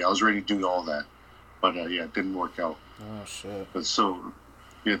guitar. Yeah, I was ready to do all that. But it didn't work out. Oh, shit. But so,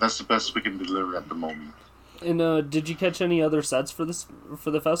 yeah, that's the best we can deliver at the moment. And did you catch any other sets for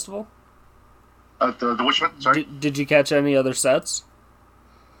the festival? The which one? Sorry? Did you catch any other sets?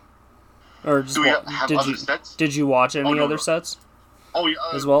 Or just do we have other sets? Did you watch any other sets? Oh, yeah.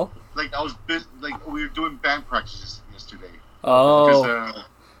 As well? Like, I was busy, like, we were doing band practices yesterday. Oh. Because,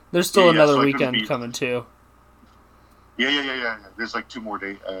 there's still another weekend coming, too. Yeah. There's, like, 2 more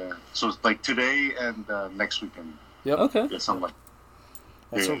days. So, it's, like, today and next weekend. Yep. Okay. Yeah, something like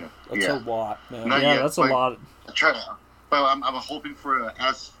That's a lot, man. That's a lot. I try, but I'm hoping for an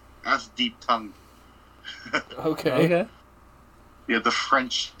as deep tongue. Okay. Yeah, the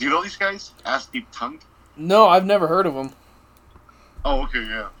French. Do you know these guys? As deep tongue? No, I've never heard of them. Oh, okay,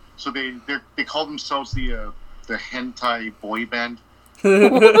 yeah. So they call themselves the hentai boy band.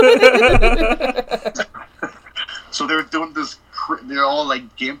 So they're doing this. They're all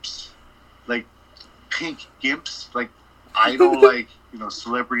like gimps, like pink gimps, like idol, like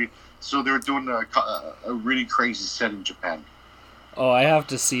celebrity. So they're doing a really crazy set in Japan. Oh, I have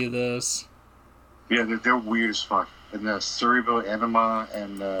to see this. Yeah, they're weird as fuck. And cerebral enema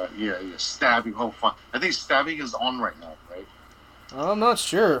and stabbing. Oh fuck! I think stabbing is on right now, right? I'm not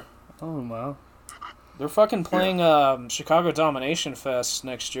sure. Oh wow! They're fucking playing Chicago Domination Fest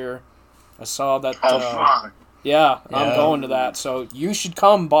next year. I saw that. Oh fuck! Yeah, I'm going to that. So you should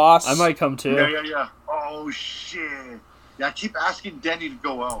come, boss. I might come too. Yeah. Oh shit! Yeah, I keep asking Denny to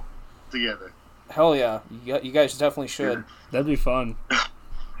go out together. Hell yeah! You guys definitely should. Yeah. That'd be fun.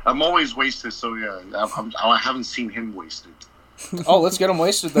 I'm always wasted, so yeah, I haven't seen him wasted. Oh, let's get him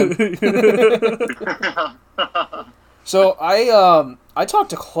wasted then. So I talked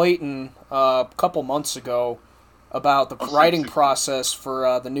to Clayton a couple months ago about the writing process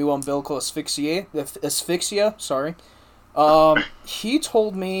for the new umbilical asphyxia. Sorry. He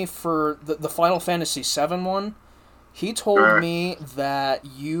told me for the Final Fantasy VII one. He told me that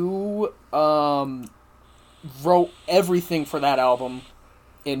you wrote everything for that album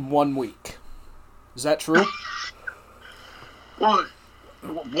in 1 week. Is that true? Well,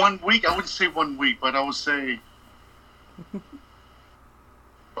 1 week, I wouldn't say 1 week, but I would say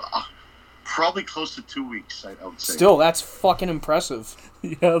probably close to 2 weeks, I would say. Still, that's fucking impressive.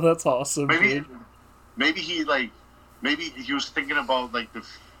 Yeah, that's awesome. Maybe he was thinking about like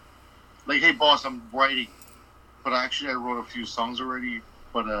hey boss, I'm writing, but actually I wrote a few songs already,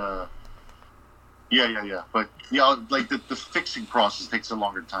 but yeah. But like the fixing process takes a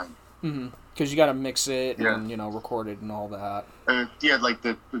longer time. Mm-hmm. Because you got to mix it and record it and all that. Like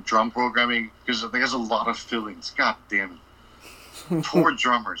the drum programming, because there's a lot of fillings. God damn it, poor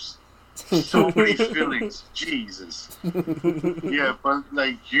drummers. So many fillings, Jesus. Yeah, but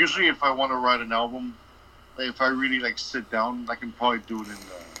like usually if I want to write an album, like, if I really like sit down, I can probably do it in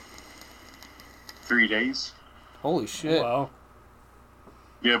 3 days. Holy shit! Wow.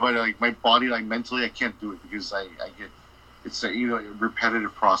 Yeah, but like my body, like mentally, I can't do it because I get it's a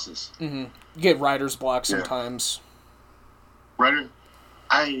repetitive process. Mm-hmm. You get writer's block sometimes. Writer,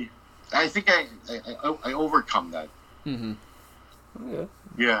 I think I overcome that. Mm-hmm. Yeah.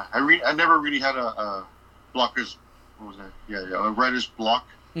 Yeah, I never really had a blockers. What was that? Yeah, a writer's block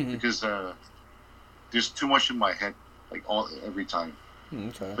because there's too much in my head, like every time,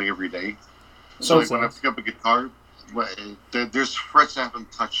 like every day. So like when I pick up a guitar, there's frets I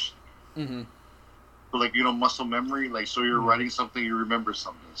haven't touched. Mm-hmm. But like muscle memory, like so you're writing something, you remember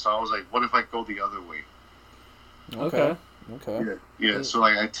something. So I was like, what if I go the other way? Okay. Yeah. So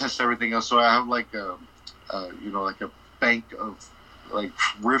like I test everything else. So I have like like a bank of like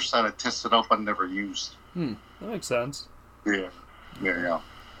riffs that I tested out but never used. That makes sense. Yeah.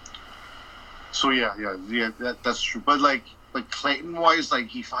 So yeah, that's true. But like Clayton wise, like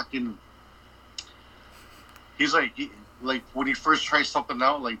he's like when he first tries something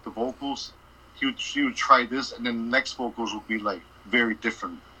out, like the vocals, he would try this, and then the next vocals would be like very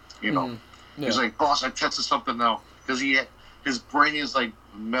different, you know. Yeah. He's like, boss, I tested something now, because his brain is like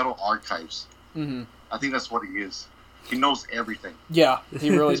metal archives. Mm-hmm. I think that's what he is. He knows everything. Yeah, he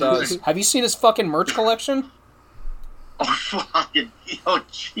really does. Have you seen his fucking merch collection? Oh, fucking... Oh,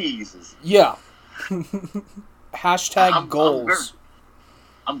 Jesus. Yeah. Hashtag goals.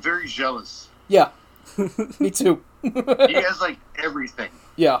 I'm very jealous. Yeah. Me too. He has, like, everything.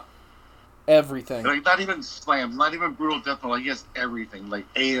 Yeah. Everything. Like, not even Slam, not even Brutal Death Metal. Like, he has everything.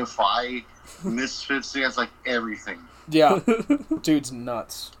 Like, AFI, Misfits, he has, like, everything. Yeah. Dude's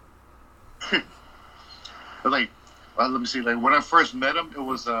nuts. But, like, well, let me see. Like, when I first met him, it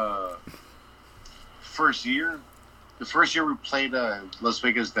was, first year. The first year we played Las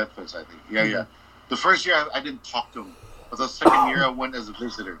Vegas Death Fest, I think. Yeah, yeah. The first year I didn't talk to him. But the second year I went as a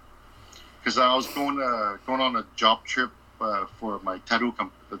visitor. Because I was going on a job trip for my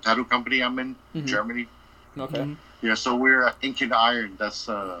the tattoo company I'm in, Germany. Okay. Mm-hmm. Yeah, so we're at Ink and Iron. That's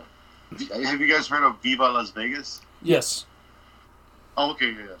have you guys heard of Viva Las Vegas? Yes. Oh,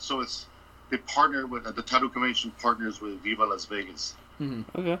 okay, yeah. So they partner with the tattoo convention partners with Viva Las Vegas.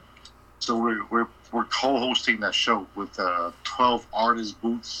 Mm-hmm. Okay. So we're co-hosting that show with 12 artist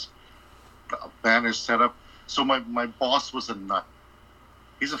booths, a banner set up. So my boss was a nut.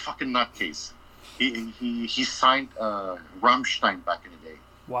 He's a fucking nutcase. He signed Rammstein back in the day.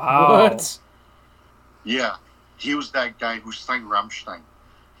 Wow. What? Yeah, he was that guy who signed Rammstein.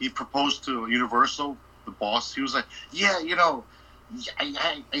 He proposed to Universal, the boss. He was like, yeah, you know,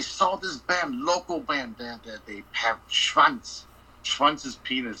 I saw this band, local band, that they have Schwanz. Schwanz is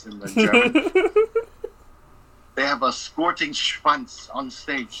penis in the German. They have a squirting Schwanz on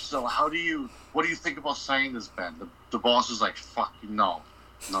stage. So what do you think about signing this band? The boss was like, fuck you, no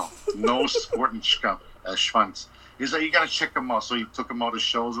squirting Schwanz. He's like, you gotta check them out. So he took them out to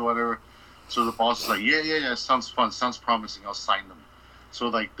shows or whatever. So the boss is like, yeah, sounds fun, sounds promising, I'll sign them. So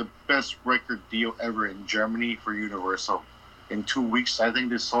like the best record deal ever in Germany for Universal. In 2 weeks, I think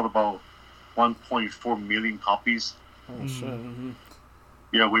they sold about 1.4 million copies. Oh shit! Mm-hmm.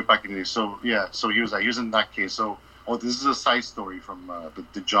 Yeah, way back in the day. So yeah, so he was in that case. So this is a side story from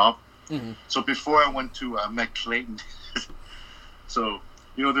the job. Mm-hmm. So before I went to met Clayton, so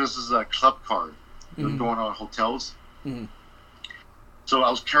you know there's this club card going on hotels. Mm-hmm. So I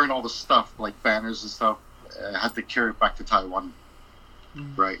was carrying all the stuff like banners and stuff. I had to carry it back to Taiwan,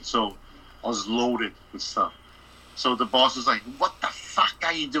 right? So I was loaded with stuff. So the boss was like, "What the fuck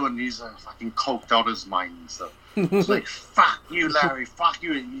are you doing?" He's fucking coked out of his mind and stuff. It's like, fuck you, Larry, fuck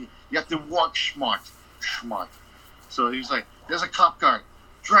you. You have to work smart. So he's like, there's a club card.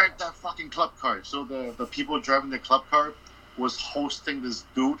 Drive that fucking club card. So the people driving the club card was hosting this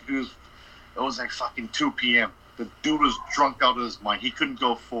dude it was like fucking 2 p.m. The dude was drunk out of his mind. He couldn't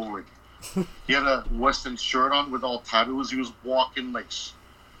go forward. He had a Western shirt on with all tattoos. He was walking like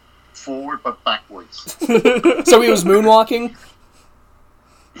forward but backwards. So he was moonwalking?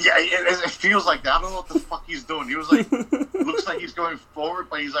 Yeah, it feels like that. I don't know what the fuck he's doing. He was like, looks like he's going forward,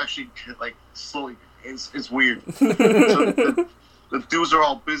 but he's actually like slowly. It's weird. So the dudes are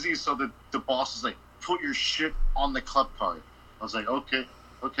all busy, so the boss is like, put your shit on the club card. I was like, okay.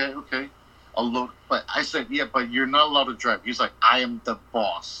 I'll load. But I said, yeah, but you're not allowed to drive. He's like, I am the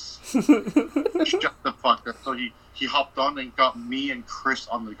boss. Shut the fuck up. So he hopped on and got me and Chris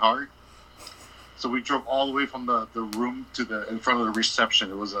on the card. So we drove all the way from the room to in front of the reception.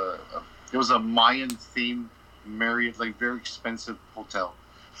 It was a Mayan themed Marriott, like very expensive hotel.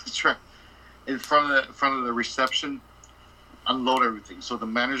 In front of the reception, unload everything. So the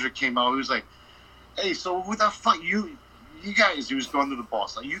manager came out. He was like, "Hey, so who the fuck you guys?" He was going to the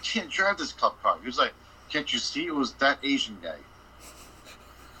boss. Like, you can't drive this club car. He was like, "Can't you see? It was that Asian guy."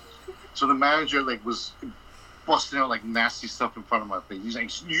 So the manager like was busting out like nasty stuff in front of my face. He's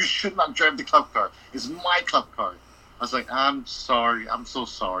like, "You should not drive the club car. It's my club car." I was like, "I'm sorry. I'm so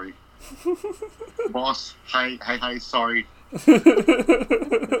sorry." Boss, hi, sorry.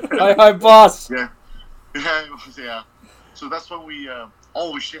 Hi, boss. Yeah. Yeah. So that's when we,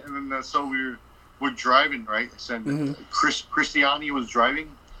 oh shit, and then so we're driving, right? So Christiani was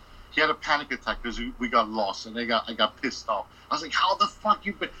driving. He had a panic attack because we got lost, and I got pissed off. I was like, "How the fuck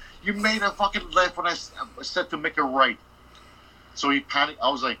you made a fucking left when I said to make a right?" So he panicked.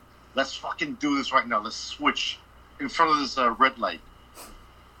 I was like, "Let's fucking do this right now. Let's switch in front of this red light."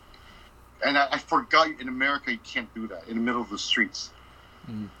 And I forgot in America you can't do that in the middle of the streets.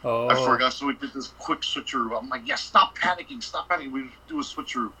 Oh. I forgot, so we did this quick switcheroo. I'm like, "Yeah, stop panicking. We do a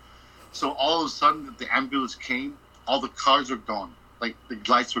switcheroo." So all of a sudden, the ambulance came. All the cars were gone. Like, the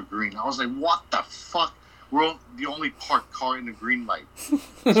lights were green. I was like, what the fuck? We're the only parked car in the green light. So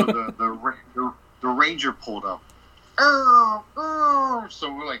the ranger pulled up.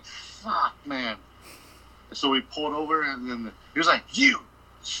 So we're like, fuck, man. So we pulled over, and then he was like, you,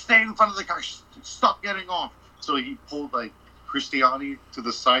 stay in front of the car. Stop getting off. So he pulled, like, Christiani to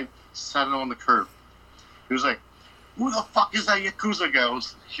the side, sat it on the curb. He was like, who the fuck is that Yakuza guy? I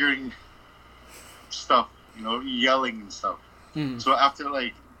was hearing stuff, yelling and stuff. So after,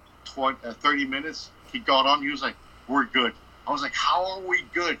 like, 30 minutes, he got on. He was like, we're good. I was like, how are we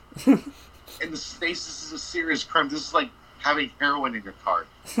good? In the States, this is a serious crime. This is like having heroin in your car.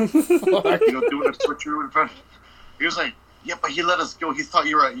 Doing a switcheroo in front. He was like, yeah, but he let us go. He thought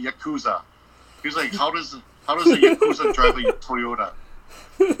you were a Yakuza. He was like, how does a Yakuza drive a Toyota?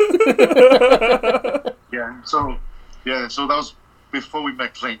 So that was before we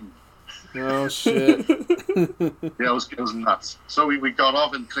met Clayton. Oh shit. Yeah, it was nuts. So we got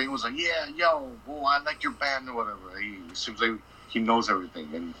off, and Clayton was like, yeah, yo, I like your band or whatever. He seems like he knows everything,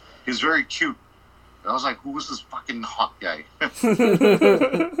 and he's very cute. And I was like, who is this fucking hot guy?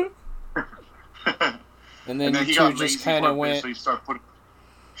 And then you two just kind of went. So you start putting.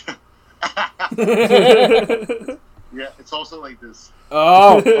 Yeah, it's also like this.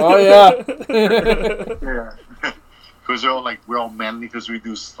 Oh yeah. Yeah. Because we're all manly because we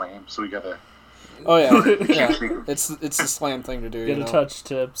do slam, so we gotta. Oh yeah, yeah. It's the slam thing to do. Get a touch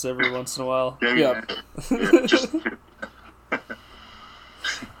tips every once in a while. Yeah. Just.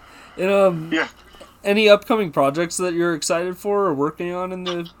 And any upcoming projects that you're excited for or working on in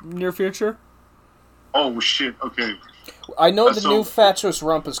the near future? Oh shit! Okay. I know the new Fatuous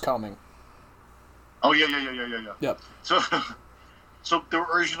Rump is coming. Oh yeah. Yep. So the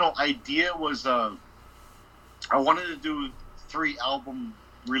original idea was I wanted to do 3 album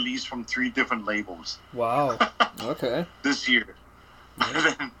release from 3 different labels. Wow. Okay. This year.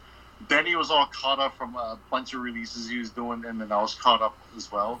 Then he was all caught up from a bunch of releases he was doing, and then I was caught up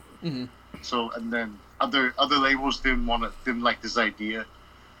as well. Mm-hmm. So, and then other labels didn't like this idea.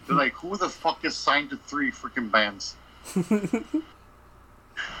 They're like, who the fuck is signed to 3 freaking bands?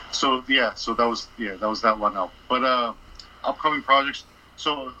 So that was that one out. But upcoming projects.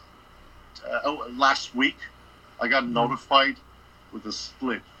 So last week I got notified with a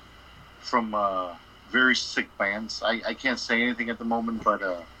split from very sick bands. I can't say anything at the moment, but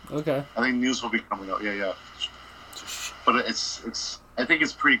okay. I think news will be coming out. Yeah. But it's I think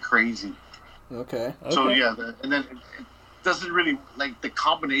it's pretty crazy. Okay. So yeah, and then it doesn't really the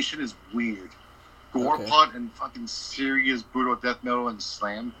combination is weird. Gorepot and fucking serious brutal death metal and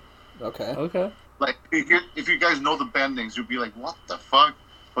slam. Okay. Like if you guys know the band names, you'd be like, what the fuck?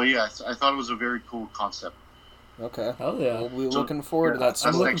 But yeah, I thought it was a very cool concept. Okay. Hell yeah. We'll be looking forward to that.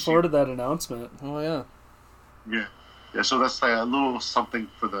 I'm looking forward to that announcement. Oh yeah. Yeah. So that's a little something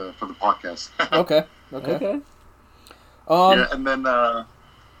for the podcast. Okay. Yeah, and then go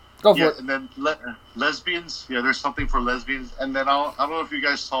for it. And then lesbians. Yeah, there's something for lesbians. And then I don't know if you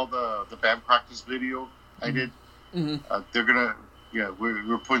guys saw the band practice video I did. Mm-hmm. They're gonna. Yeah,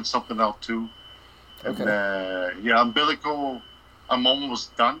 we're putting something out too. Okay. And Umbilical, I'm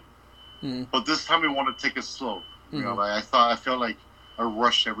almost done. Mm-hmm. But this time we want to take it slow. You know, I felt like I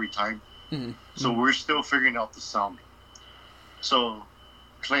rushed every time. Mm-hmm. So we're still figuring out the sound. So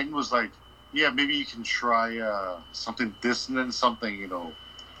Clayton was like, yeah, maybe you can try something dissonant, something,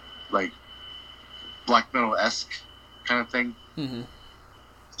 like black metal-esque kind of thing. Mm-hmm.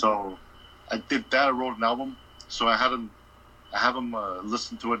 So I did that. I wrote an album. So I have him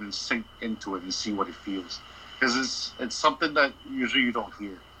listen to it and sink into it and see what it feels. Because it's something that usually you don't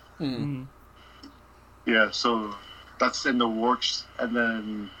hear. Mm-hmm. Yeah, so that's in the works. And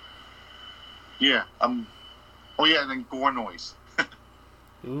then, and then gore noise.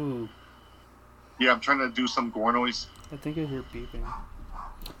 Ooh. Yeah, I'm trying to do some gore noise. I think I hear beeping.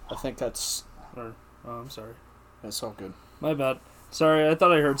 I think that's... I'm sorry. That's all good. My bad. Sorry, I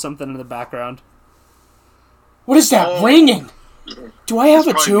thought I heard something in the background. What is that ringing? Do I have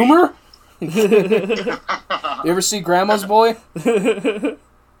a tumor? You ever see Grandma's Boy?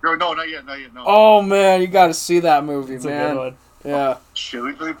 No, not yet, no. Oh, man, you gotta see that movie, It's man. a good one. Yeah. Shit,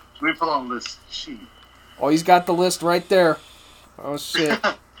 let me put on the list. Shit. Oh, he's got the list right there. Oh, shit.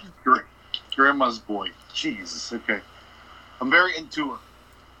 Grandma's Boy. Jesus, okay. I'm very into it.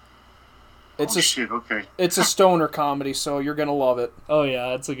 Okay. It's a stoner comedy, so you're gonna love it. Oh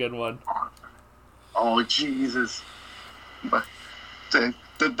yeah, it's a good one. Oh Jesus! But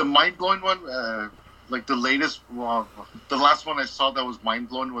the mind blowing one, like the latest, the last one I saw that was mind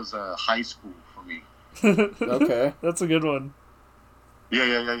blowing was High School for me. Okay, that's a good one.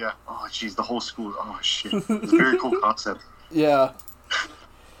 Yeah. Oh, jeez, the whole school. Oh, shit. It's a very cool concept. Yeah.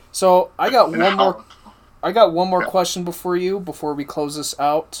 So I got And one how- more. I got one more Yeah. question before we close this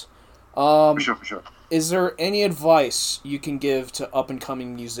out. For sure. Is there any advice you can give to up and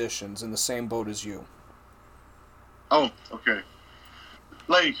coming musicians in the same boat as you? Oh, okay.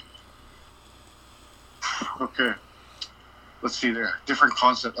 Like, okay. Let's see there. Different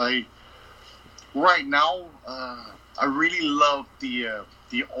concept. Right now, I really love the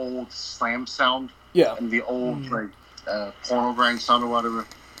old slam sound Yeah. and the old porno grind sound or whatever.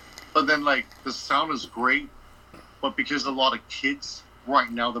 But then the sound is great, but because a lot of kids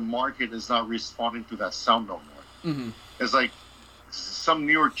right now, the market is not responding to that sound no more. Mm-hmm. It's like some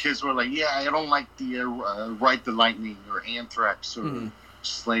newer kids were like, yeah, I don't like the Ride the Lightning or Anthrax or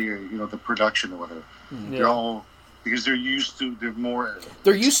Slayer, the production or whatever. Mm-hmm. They're all because they're used to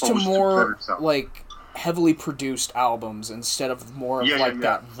They're used to exposed more better sound. like heavily produced albums instead of more of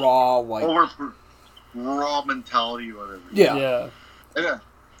that raw over raw mentality or whatever. Yeah.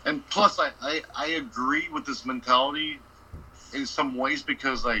 And plus, I agree with this mentality in some ways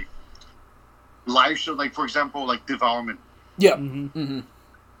because live show, for example, Devourment. Yeah. Mm-hmm. Mm-hmm.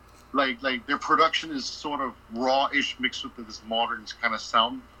 Like their production is sort of raw-ish mixed with this modern kind of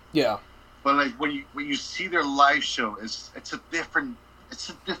sound. Yeah. But when you see their live show, it's a different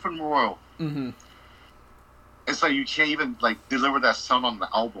world. Mm-hmm. It's like you can't even deliver that sound on the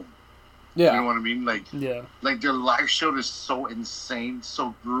album. Yeah. You know what I mean? Yeah. Their live show is so insane,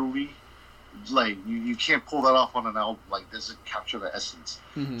 so groovy. You can't pull that off on an album. Doesn't capture the essence.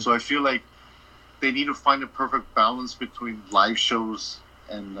 Mm-hmm. So I feel like they need to find a perfect balance between live shows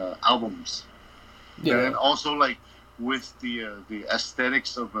and albums. Yeah. And also with the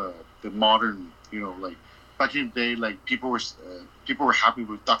aesthetics of the modern, back in the day, people were happy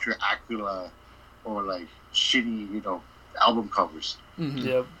with Dr. Acula or shitty, album covers. Mm-hmm.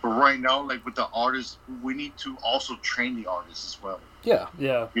 Yep. But right now, with the artists, we need to also train the artists as well. Yeah.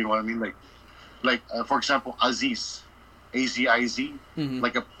 Yeah. You know what I mean? For example, Aziz, AZIZ. Mm-hmm.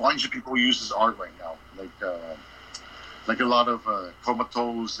 A bunch of people use his art right now. A lot of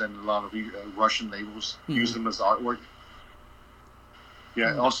Comatose and a lot of Russian labels use him as artwork.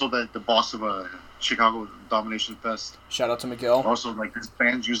 Yeah. Also, the boss of Chicago Domination Fest. Shout out to Miguel. Also, his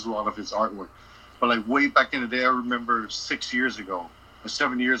bands use a lot of his artwork. But way back in the day, I remember 7 years ago,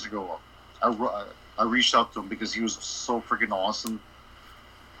 I reached out to him because he was so freaking awesome.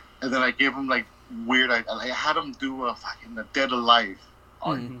 And then I gave him weird. I had him do a Dead Alive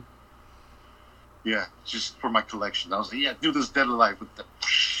art. Mm-hmm. Yeah, just for my collection. I was like, yeah, do this Dead Alive with the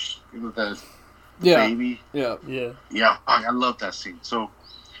Yeah. baby. Yeah. Yeah. Yeah, I love that scene. So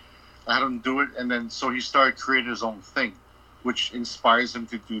I had him do it, and then so he started creating his own thing, which inspires him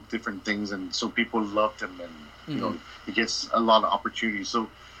to do different things, and so people loved him, and he gets a lot of opportunities. So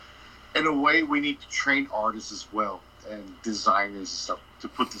in a way, we need to train artists as well and designers and stuff to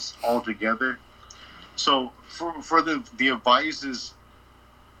put this all together. So for the advice is,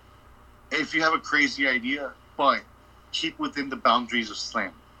 if you have a crazy idea, but keep within the boundaries of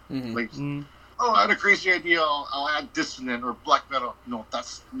slam. Mm-hmm. Oh, I had a crazy idea. I'll add dissonant or black metal. No,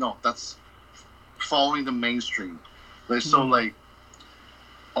 that's following the mainstream. I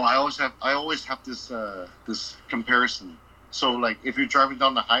always have this comparison. So if you're driving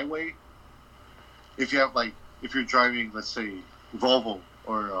down the highway, if you're driving, let's say Volvo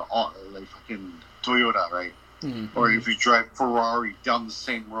or fucking Toyota, right? Mm-hmm. Or if you drive Ferrari down the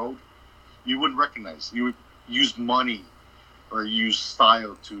same road, you wouldn't recognize. You would use money or use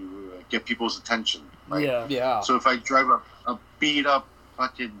style to get people's attention, right? Yeah. Yeah. So if I drive a beat up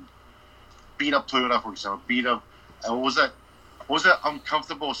Toyota, for example, what was that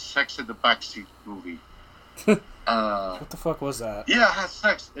Uncomfortable Sex in the Backseat movie? What the fuck was that? Yeah, it has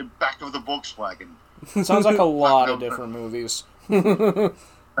sex in back of the Volkswagen. Sounds like a lot of different movies.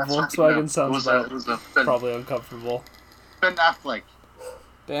 Volkswagen sounds it was probably uncomfortable. Ben Affleck.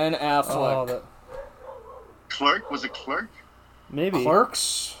 Ben Affleck. Oh, Clerk? Was it Clerk? maybe.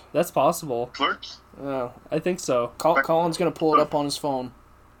 Clerks? That's possible. Clerks? Oh. I think so. Colin's gonna pull it up on his phone.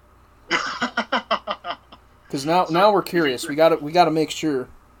 Because now we're curious. We gotta make sure.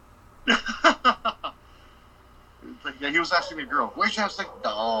 Yeah, he was asking the girl, where'd you have sex?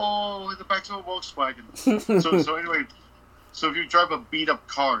 No, in the back of a Volkswagen. so anyway, so if you drive a beat up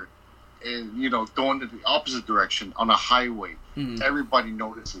car and going in the opposite direction on a highway, everybody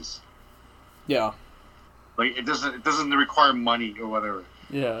notices. Yeah. It doesn't require money or whatever.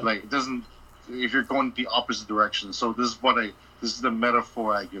 Yeah. It doesn't if you're going the opposite direction. So this is the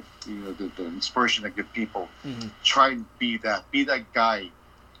metaphor I give, the inspiration I give people. Mm-hmm. Try and be that guy,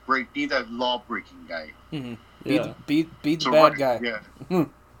 be that law breaking guy. Mm-hmm. Yeah. Be the bad guy. Yeah.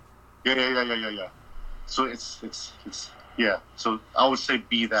 Yeah. So it's yeah. So I would say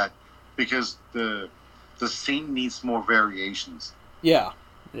be that, because the scene needs more variations. Yeah.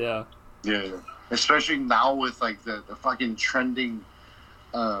 Yeah. Yeah. Especially now with like the fucking trending,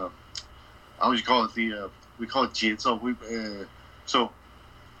 how would you call it? We call it 节奏.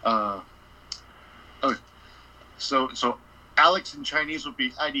 So Alex in Chinese would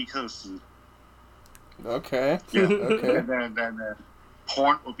be 艾利克斯. Okay. Yeah. Okay. And then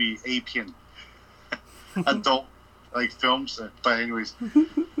porn would be A 片. Adult like films. But anyways,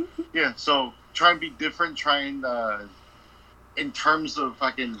 yeah. So try and be different. Try and in terms of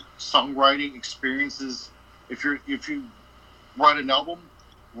fucking songwriting experiences, if you write an album,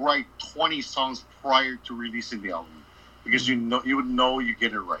 write 20 songs prior to releasing the album, because you would know you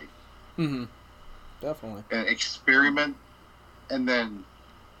get it right. Mm-hmm. Definitely. And experiment, and then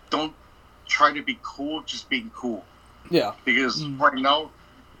don't try to be cool, just being cool. Yeah. Because right now,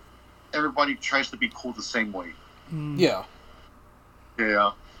 everybody tries to be cool the same way. Yeah.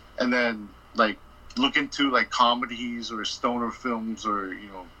 Yeah. And then, like, look into, like, comedies or stoner films or,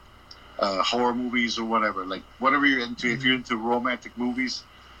 horror movies or whatever. Like, whatever you're into. If you're into romantic movies,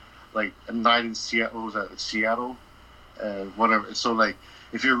 like A Night in Seattle, whatever. So, like,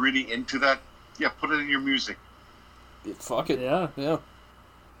 if you're really into that, yeah, put it in your music. Fuck it. Yeah. Yeah.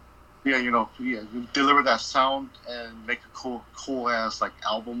 Yeah, deliver that sound and make a cool ass like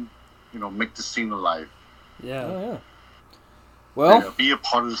album. Make the scene alive. Yeah. Oh, yeah. Well, yeah, be a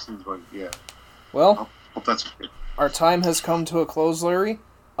part of the scene, but yeah. Well, hope that's okay. Our time has come to a close, Larry.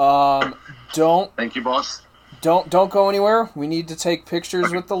 Don't. Thank you, boss. Don't go anywhere. We need to take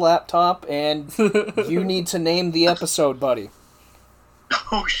pictures with the laptop, and you need to name the episode, buddy.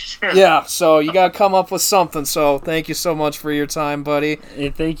 Oh, shit. Yeah, so you gotta come up with something, so thank you so much for your time, buddy. Hey,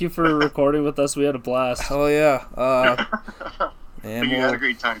 thank you for recording with us. We had a blast. Hell yeah. And you had a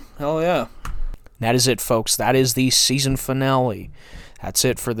great time. Hell yeah. That is it, folks. That is the season finale. That's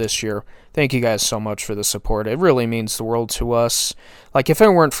it for this year. Thank you guys so much for the support. It really means the world to us. Like, if it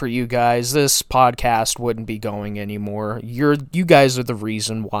weren't for you guys, this podcast wouldn't be going anymore. You guys are the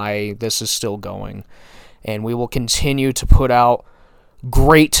reason why this is still going. And we will continue to put out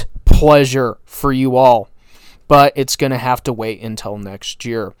great pleasure for you all. But it's going to have to wait until next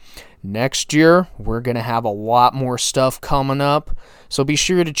year. Next year, we're going to have a lot more stuff coming up. So be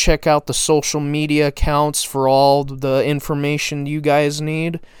sure to check out the social media accounts for all the information you guys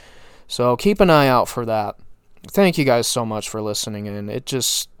need. So keep an eye out for that. Thank you guys so much for listening in. It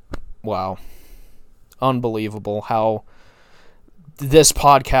just, wow. Unbelievable how this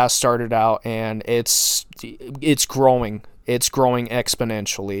podcast started out, and it's growing. It's growing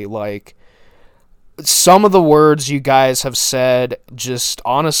exponentially. Like, some of the words you guys have said just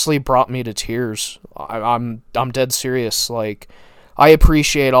honestly brought me to tears. I'm dead serious. Like, I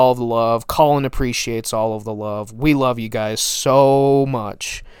appreciate all the love. Colin appreciates all of the love. We love you guys so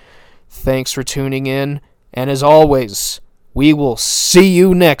much. Thanks for tuning in. And as always, we will see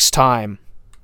you next time.